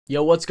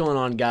Yo, what's going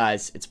on,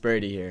 guys? It's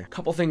Brady here. A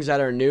couple things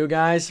that are new,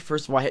 guys.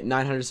 First of all, I hit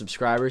 900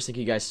 subscribers. Thank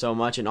you guys so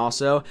much. And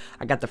also,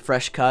 I got the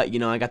fresh cut.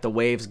 I got the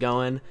waves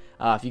going.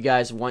 If you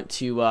guys want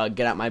to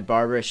get at my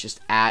barber, it's just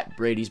at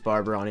Brady's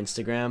Barber on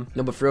Instagram.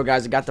 No, but for real,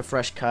 guys, I got the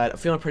fresh cut. I'm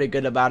feeling pretty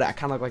good about it. I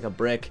kind of look like a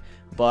brick.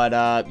 But,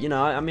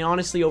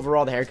 honestly,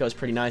 overall, the haircut was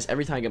pretty nice.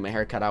 Every time I get my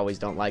haircut, I always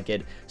don't like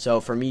it. So,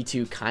 for me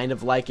to kind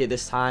of like it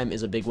this time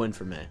is a big win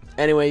for me.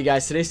 Anyway, you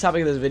guys, today's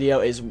topic of this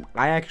video is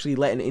I actually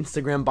let an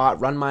Instagram bot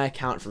run my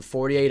account for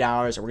 48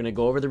 hours. And we're going to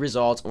go over the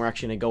results, and we're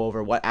actually going to go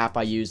over what app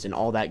I used and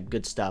all that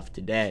good stuff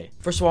today.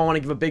 First of all, I want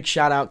to give a big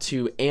shout out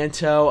to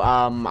Anto.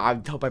 I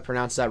hope I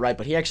pronounced that right,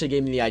 but he actually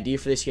gave me the idea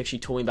for this. He actually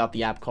told me about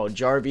the app called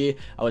Jarvee.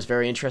 I was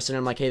very interested.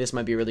 I'm like, hey, this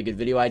might be a really good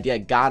video idea.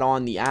 Got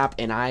on the app,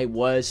 and I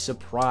was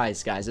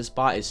surprised, guys. This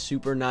bot is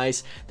super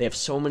nice. They have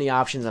so many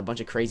options, a bunch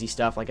of crazy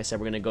stuff. Like I said,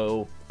 we're gonna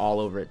go all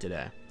over it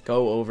today.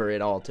 Go over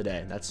it all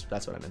today. That's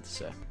what I meant to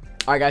say.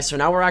 Alright, guys, so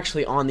now we're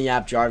actually on the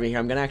app Jarvee here.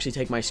 I'm going to actually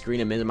take my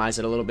screen and minimize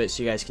it a little bit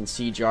so you guys can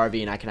see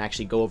Jarvee, and I can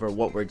actually go over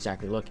what we're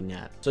exactly looking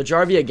at. So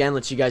Jarvee, again,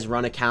 lets you guys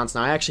run accounts.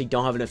 Now, I actually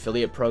don't have an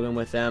affiliate program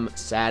with them,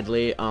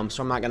 sadly,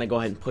 so I'm not going to go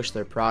ahead and push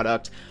their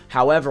product.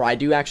 However, I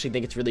do actually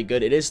think it's really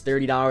good. It is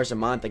 $30 a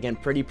month. Again,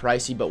 pretty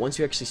pricey, but once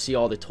you actually see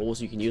all the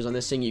tools you can use on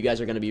this thing, you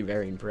guys are going to be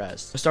very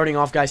impressed. So starting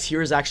off, guys,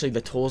 here is actually the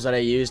tools that I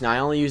use. Now, I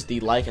only use the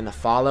like and the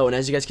follow, and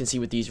as you guys can see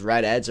with these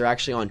red ads, they're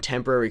actually on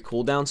temporary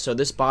cooldown, so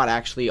this bot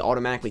actually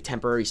automatically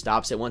temporarily stops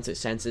it once it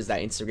senses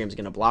that Instagram is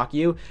going to block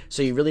you,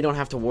 so you really don't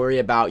have to worry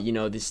about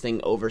this thing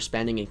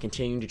overspending and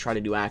continuing to try to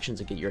do actions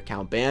and get your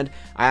account banned.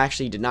 I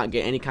actually did not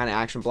get any kind of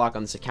action block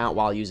on this account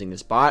while using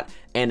this bot,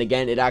 and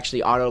again, it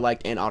actually auto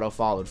liked and auto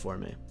followed for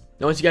me.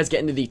 Now, once you guys get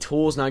into the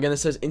tools, now again,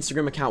 this says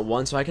Instagram account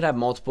 1, so I could have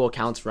multiple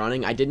accounts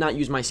running. I did not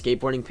use my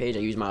skateboarding page.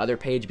 I used my other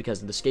page because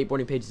the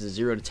skateboarding page is a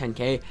 0 to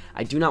 10K.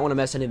 I do not want to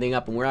mess anything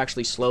up, and we're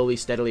actually slowly,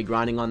 steadily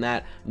grinding on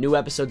that. New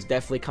episodes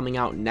definitely coming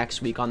out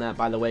next week on that,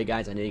 by the way,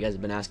 guys. I know you guys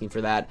have been asking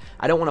for that.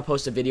 I don't want to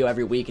post a video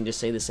every week and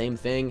just say the same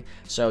thing.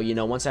 So,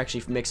 once I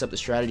actually mix up the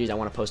strategies, I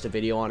want to post a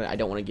video on it. I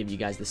don't want to give you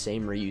guys the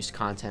same reused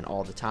content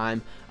all the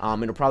time.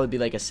 It'll probably be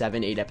like a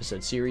 7-8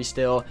 episode series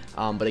still.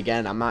 But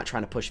again, I'm not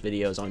trying to push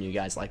videos on you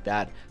guys like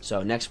that.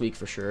 So next week,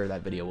 for sure,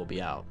 that video will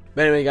be out.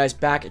 But anyway, guys,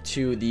 back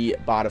to the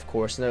bot, of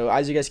course. Now,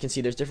 as you guys can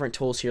see, there's different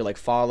tools here like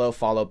follow,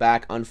 follow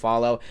back,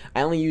 unfollow.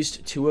 I only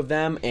used 2 of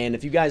them, and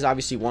if you guys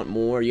obviously want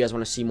more, you guys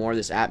want to see more of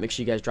this app, make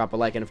sure you guys drop a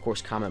like and, of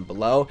course, comment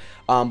below.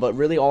 But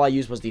really, all I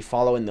used was the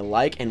follow and the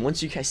like, and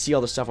once you guys see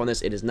all the stuff on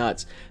this, it is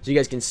nuts. So you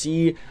guys can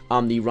see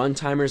the run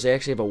timers. They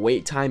actually have a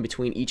wait time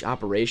between each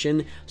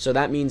operation, so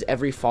that means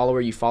every follower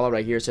you follow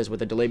right here says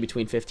with a delay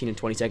between 15 and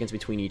 20 seconds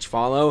between each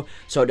follow,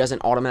 so it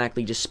doesn't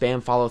automatically just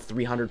spam follow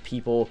 300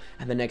 people,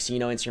 and the next thing you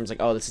know, Instagram's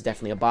like, oh, this is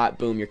definitely a bot,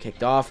 boom, you're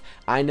kicked off.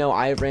 I know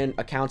I've ran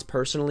accounts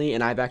personally,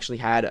 and I've actually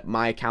had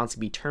my accounts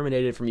be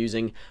terminated from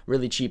using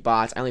really cheap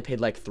bots. I only paid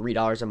like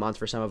 $3 a month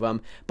for some of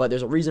them, but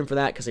there's a reason for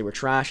that, because they were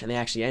trash, and they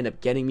actually end up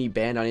getting me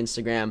banned on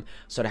Instagram.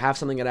 So to have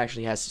something that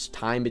actually has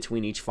time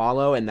between each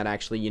follow, and that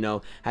actually,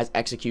 has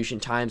execution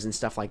times and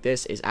stuff like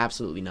this is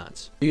absolutely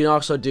nuts. You can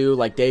also do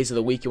like days of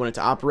the week you want it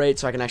to operate,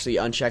 so I can actually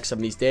uncheck some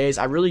of these days.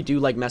 I really do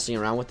like messing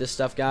around with this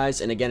stuff, guys,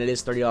 and again, it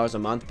is $30 a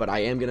month, but I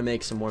am going to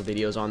make some more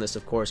videos on this,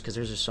 of course, because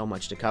there's just so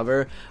much to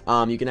cover.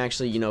 You can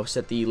actually,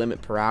 set the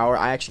limit per hour.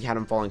 I actually had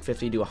them following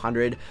 50 to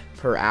 100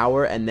 per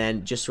hour, and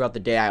then just throughout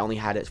the day, I only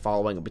had it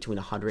following between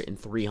 100 and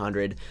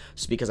 300,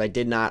 just because I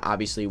did not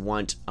obviously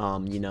want, I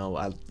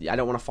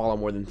don't want to follow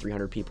more than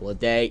 300 people a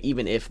day.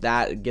 Even if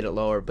that, get it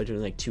lower,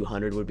 between like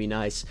 200 would be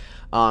nice,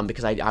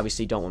 because I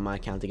obviously don't want my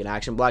account to get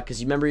action blocked,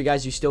 because remember, you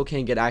guys, you still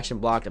can get action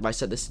blocked. If I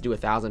set this to do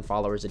 1,000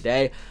 followers a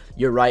day,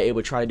 you're right, it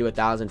would try to do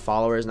 1,000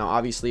 followers. Now,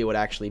 obviously, it would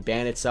actually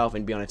ban itself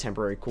and be on a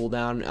temporary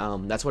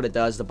cooldown. That's what it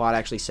does. The bot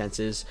actually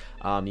senses,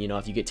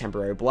 if you get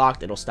temporary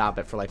blocked, it'll stop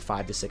it for like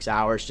 5 to 6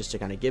 hours just to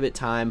kind of give it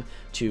time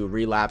to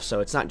relapse. So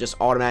it's not just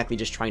automatically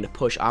just trying to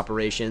push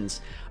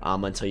operations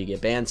until you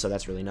get banned. So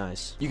that's really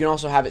nice. You can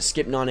also have it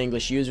skip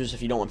non-English users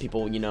if you don't want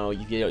people, you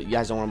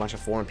guys don't want a bunch of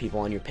foreign people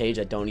on your page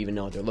that don't even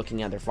know what they're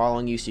looking at. They're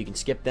following you, so you can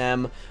skip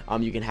them.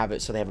 You can have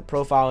it so they have a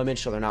profile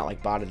image, so they're not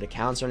like botted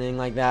accounts or anything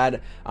like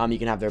that. You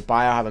can have their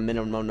bio have a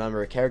minimum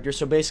number of characters.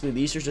 So basically,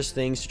 these are just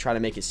things to try to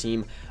make it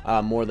seem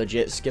more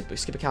legit. Skip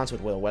accounts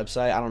with a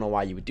website. I don't know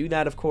why you would do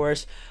that, of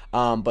course.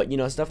 But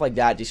stuff like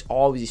that, just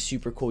all these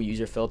super cool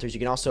user filters. You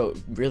can also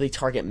really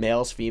target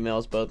males,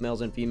 females, both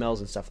males and females,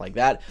 and stuff like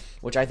that,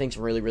 which I think is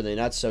really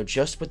nuts. So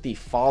just with the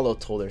follow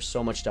tool, there's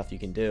so much stuff you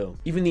can do.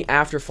 Even the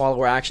after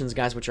follower actions,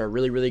 guys, which are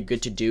really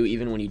good to do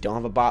even when you don't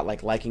have a bot,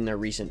 like liking their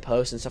recent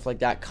posts and stuff like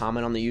that,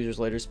 comment on the user's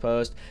latest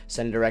post,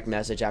 send a direct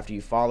message after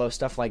you follow,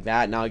 stuff like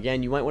that. Now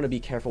again, you might want to be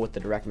careful with the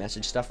direct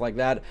message stuff like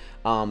that,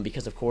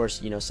 because of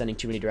course, sending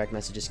too many direct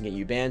messages can get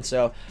you banned.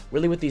 So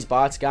really with these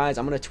bots, guys,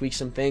 I'm going to tweak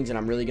some things, and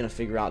I'm really going to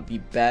figure out the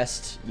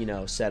best, you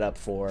know, setup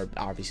for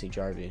obviously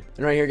Jarvie.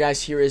 And right here,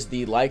 guys, here is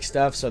the like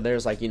stuff. So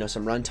there's like, you know,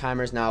 some run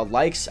timers. Now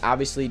likes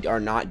obviously are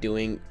not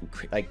doing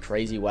like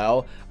crazy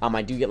well.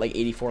 I do get like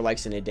 84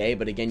 likes in a day,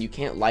 but again, you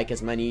can't like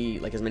as many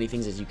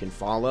things as you can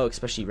follow,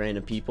 especially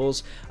random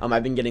people's.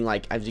 I've been getting,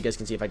 like, as you guys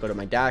can see, if I go to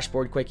my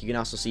dashboard quick, you can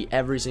also see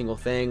every single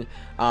thing.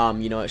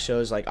 You know, it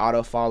shows like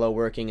auto follow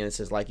working, and it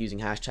says like using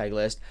hashtag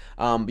list.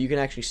 But you can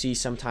actually see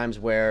sometimes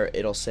where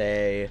it'll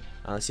say,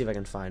 let's see if I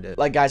can find it.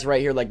 Like, guys,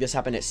 right here, like this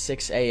happened at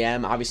 6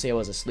 a.m. Obviously, I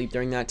was asleep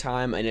during that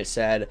time, and it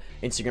said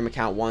Instagram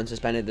account 1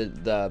 suspended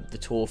the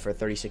tool for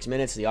 36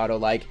 minutes, the auto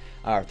like,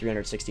 or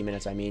 360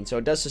 minutes, I mean. So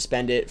it does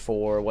suspend it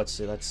for, let's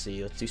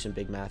do some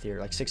big math here,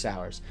 like 6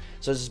 hours.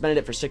 So it suspended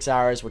it for 6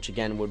 hours, which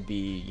again would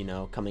be, you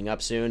know, coming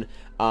up soon.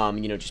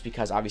 You know, just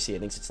because obviously it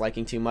thinks it's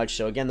liking too much.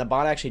 So again, the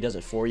bot actually does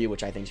it for you,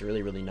 which I think is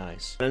really, really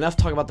nice. But enough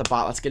talk about the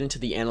bot. Let's get into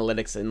the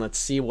analytics and let's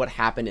see what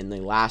happened in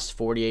the last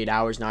 48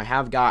 hours. Now, I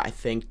have got, I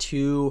think,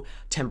 2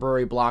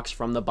 temporary blocks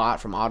from the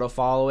bot from auto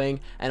following,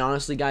 and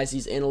honestly, guys,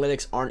 these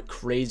analytics aren't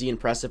crazy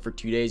impressive for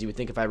 2 days. You would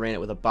think if I ran it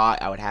with a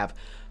bot, I would have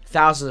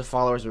thousands of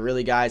followers, but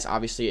really, guys,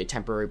 obviously it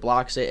temporarily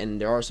blocks it,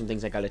 and there are some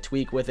things I got to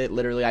tweak with it.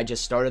 Literally, I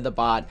just started the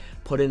bot,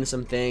 put in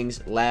some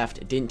things,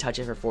 left, didn't touch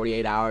it for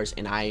 48 hours,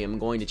 and I am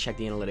going to check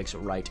the analytics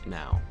right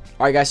now.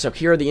 Alright, guys, so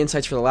here are the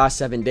insights for the last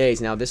 7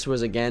 days. Now, this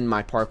was again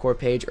my parkour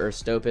page,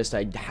 Earthstopist.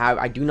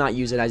 I do not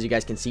use it, as you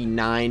guys can see.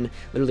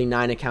 Literally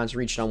 9 accounts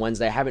reached on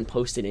Wednesday. I haven't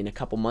posted in a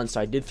couple months,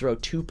 so I did throw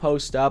 2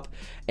 posts up,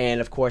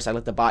 and of course I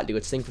let the bot do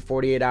its thing for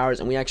 48 hours,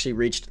 and we actually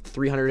reached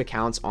 300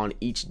 accounts on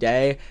each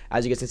day.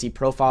 As you guys can see,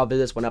 profile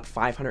visits went up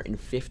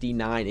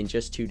 559 in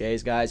just 2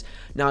 days, guys.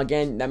 Now,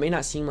 again, that may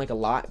not seem like a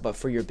lot, but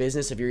for your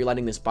business, if you're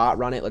letting this bot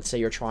run it, let's say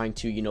you're trying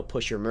to, you know,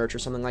 push your merch or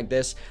something like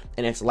this,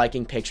 and it's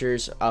liking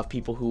pictures of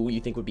people who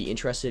you think would be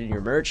interested in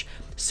your merch,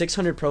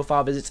 600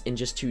 profile visits in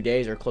just 2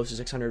 days, or close to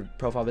 600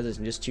 profile visits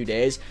in just 2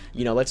 days,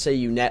 you know, let's say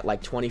you net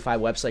like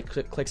 25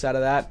 website clicks out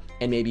of that,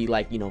 and maybe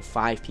like, you know,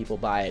 5 people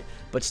buy it.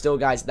 But still,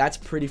 guys, that's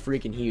pretty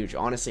freaking huge.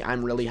 Honestly,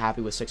 I'm really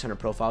happy with 600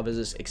 profile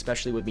visits,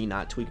 especially with me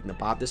not tweaking the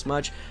bot this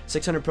much.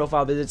 600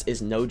 profile visits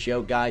is no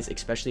joke, guys,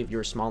 especially if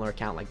you're a smaller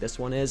account like this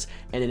one is,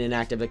 and an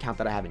inactive account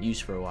that I haven't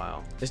used for a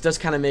while. This does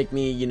kind of make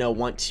me, you know,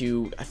 want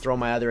to throw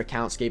my other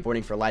account,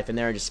 Skateboarding for Life, in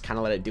there and just kind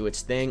of let it do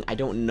its thing. I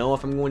don't know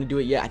if I'm going to do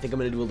it yet. I think I'm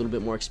going to do a little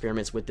bit more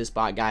experiments with this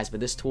bot, guys, but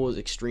this tool is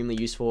extremely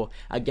useful.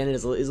 Again, it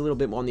is a little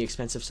bit more on the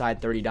expensive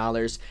side,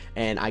 $30,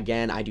 and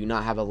again, I do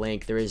not have a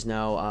link. There is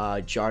no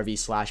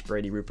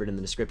Jarvie/Brady Rupert in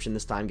the description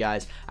this time,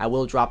 guys. I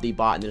will drop the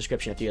bot in the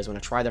description if you guys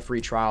want to try the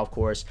free trial, of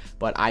course,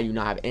 but I do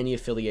not have any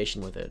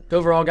affiliation with it. So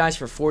overall, guys,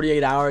 for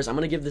 48 hours, I'm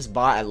going to give this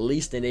bot at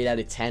least an 8 out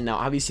of 10. Now,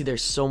 obviously,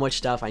 there's so much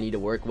stuff I need to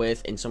work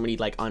with and so many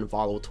like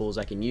unfollow tools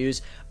I can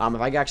use. If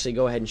I could actually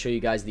go ahead and show you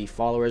guys the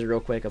followers real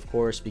quick, of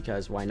course,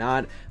 because why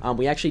not?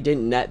 We actually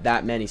didn't net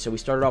that many, so we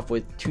started off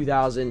with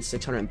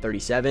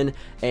 2,637,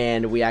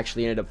 and we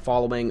actually ended up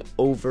following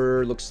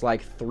over, looks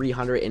like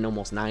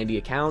 390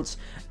 accounts,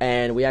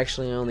 and we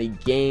actually only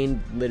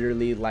gained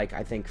literally like,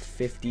 I think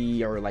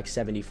 50 or like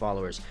 70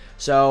 followers.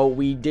 So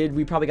we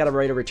probably got a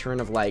rate of return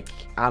of like,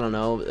 I don't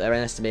know,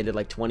 I estimated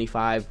like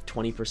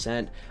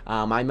 20%.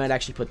 I might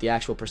actually put the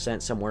actual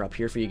percent somewhere up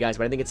here for you guys,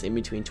 but I think it's in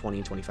between 20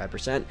 and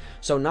 25%.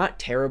 So not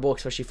terrible,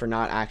 especially for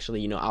not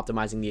actually, you know,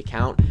 optimizing the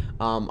account.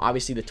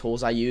 Obviously, the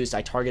tools I used,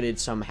 I targeted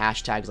some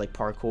hashtags like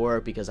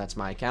parkour because that's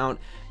my account,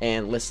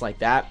 and lists like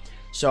that.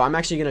 So I'm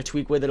actually going to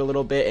tweak with it a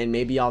little bit, and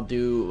maybe I'll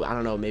do, I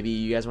don't know, maybe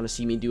you guys want to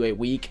see me do a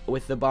week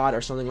with the bot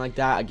or something like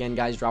that. Again,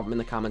 guys, drop them in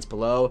the comments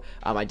below.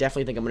 I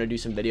definitely think I'm going to do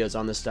some videos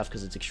on this stuff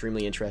because it's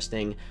extremely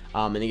interesting.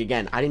 And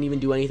again, I didn't even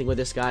do anything with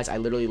this, guys. I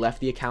literally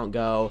left the account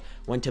go,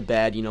 went to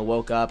bed, you know,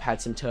 woke up,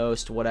 had some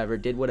toast, whatever,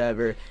 did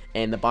whatever,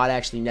 and the bot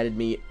actually netted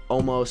me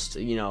almost,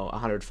 you know,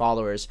 100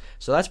 followers.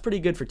 So that's pretty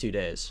good for 2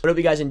 days. I hope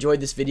you guys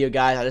enjoyed this video,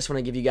 guys. I just want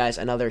to give you guys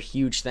another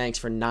huge thanks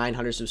for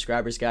 900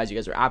 subscribers, guys. You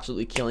guys are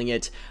absolutely killing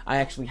it. I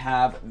actually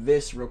have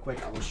this real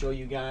quick. I will show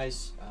you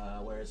guys.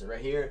 Where is it? Right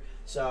here.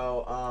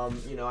 So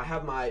you know, I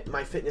have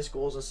my fitness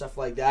goals and stuff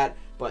like that,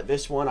 but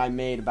this one I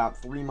made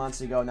about 3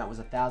 months ago, and that was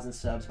 1,000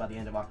 subs by the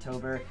end of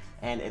October,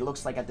 and it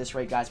looks like at this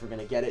rate, guys, we're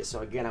gonna get it. So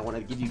again, I want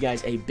to give you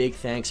guys a big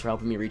thanks for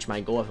helping me reach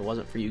my goal. If it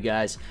wasn't for you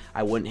guys,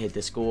 I wouldn't hit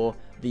this goal.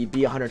 The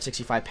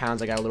 165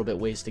 pounds, I got a little bit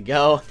ways to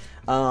go,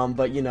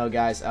 but you know,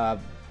 guys,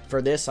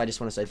 for this, I just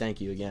want to say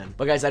thank you again.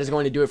 But guys, that is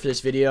going to do it for this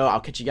video.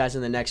 I'll catch you guys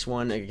in the next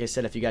one. Like I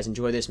said, if you guys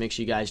enjoy this, make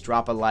sure you guys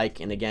drop a like,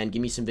 and again,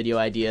 give me some video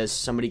ideas.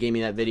 Somebody gave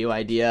me that video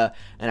idea,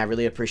 and I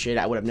really appreciate it.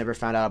 I would have never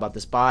found out about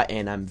this bot,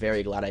 and I'm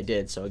very glad I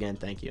did. So again,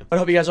 thank you. I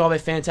hope you guys all have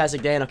a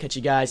fantastic day, and I'll catch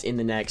you guys in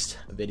the next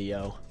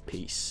video.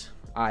 Peace.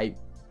 I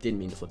didn't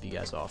mean to flip you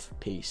guys off.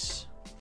 Peace.